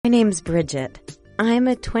My name's Bridget. I'm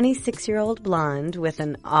a 26-year-old blonde with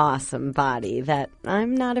an awesome body that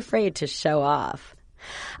I'm not afraid to show off.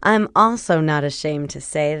 I'm also not ashamed to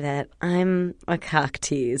say that I'm a cock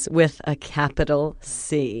tease with a capital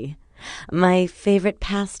C. My favorite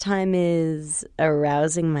pastime is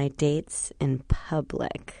arousing my dates in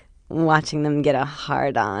public, watching them get a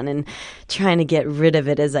hard-on and trying to get rid of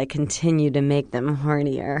it as I continue to make them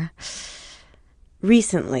hornier.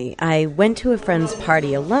 Recently, I went to a friend's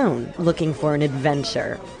party alone, looking for an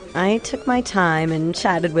adventure. I took my time and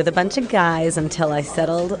chatted with a bunch of guys until I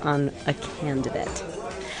settled on a candidate.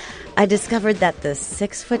 I discovered that the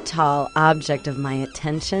 6-foot-tall object of my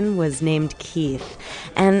attention was named Keith,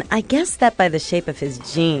 and I guessed that by the shape of his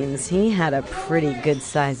jeans, he had a pretty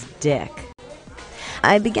good-sized dick.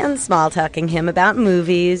 I began small-talking him about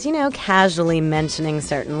movies, casually mentioning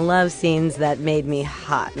certain love scenes that made me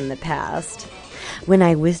hot in the past. When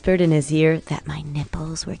I whispered in his ear that my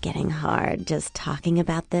nipples were getting hard just talking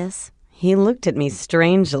about this, he looked at me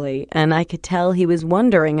strangely, and I could tell he was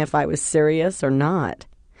wondering if I was serious or not.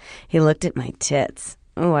 He looked at my tits.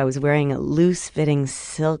 I was wearing a loose-fitting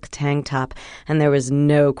silk tank top, and there was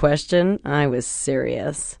no question I was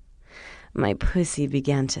serious. My pussy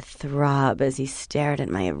began to throb as he stared at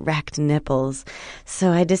my erect nipples,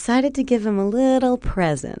 so I decided to give him a little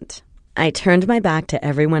present. I turned my back to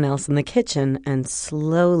everyone else in the kitchen and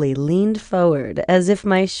slowly leaned forward as if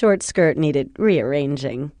my short skirt needed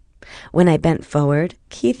rearranging. When I bent forward,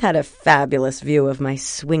 Keith had a fabulous view of my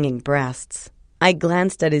swinging breasts. I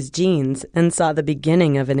glanced at his jeans and saw the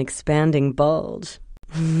beginning of an expanding bulge.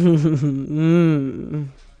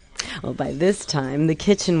 Well, by this time, the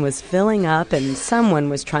kitchen was filling up and someone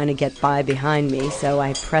was trying to get by behind me, so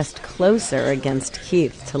I pressed closer against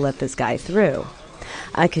Keith to let this guy through.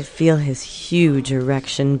 I could feel his huge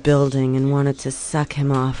erection building and wanted to suck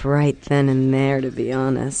him off right then and there, to be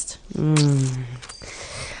honest.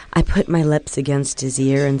 I put my lips against his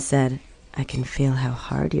ear and said, "I can feel how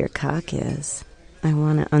hard your cock is. I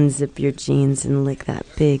want to unzip your jeans and lick that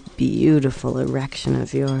big, beautiful erection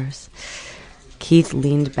of yours." Keith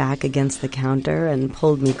leaned back against the counter and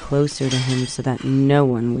pulled me closer to him so that no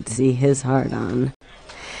one would see his hard-on.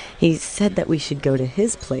 He said that we should go to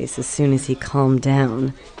his place as soon as he calmed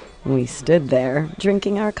down. We stood there,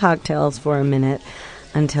 drinking our cocktails for a minute,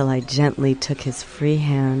 until I gently took his free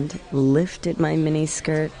hand, lifted my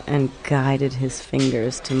miniskirt, and guided his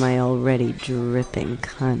fingers to my already dripping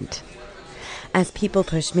cunt. As people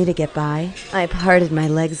pushed me to get by, I parted my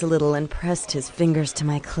legs a little and pressed his fingers to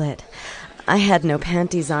my clit. I had no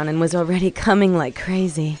panties on and was already coming like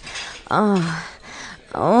crazy. Oh.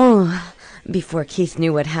 Before Keith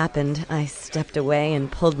knew what happened, I stepped away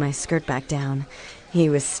and pulled my skirt back down. He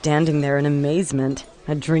was standing there in amazement,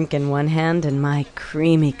 a drink in one hand and my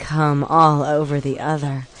creamy cum all over the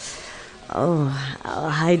other.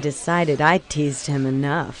 I decided I'd teased him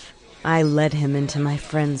enough. I led him into my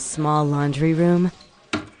friend's small laundry room,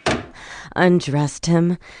 undressed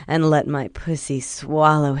him, and let my pussy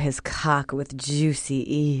swallow his cock with juicy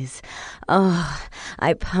ease.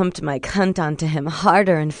 I pumped my cunt onto him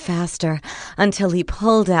harder and faster until he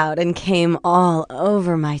pulled out and came all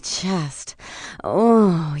over my chest.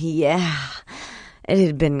 Oh, yeah. It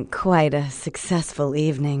had been quite a successful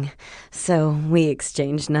evening, so we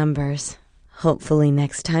exchanged numbers. Hopefully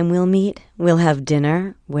next time we'll meet, we'll have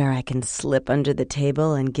dinner where I can slip under the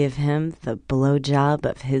table and give him the blowjob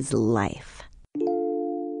of his life.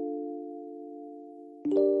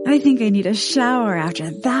 I think I need a shower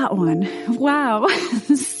after that one. Wow,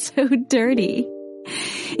 so dirty.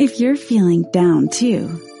 If you're feeling down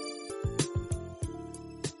too,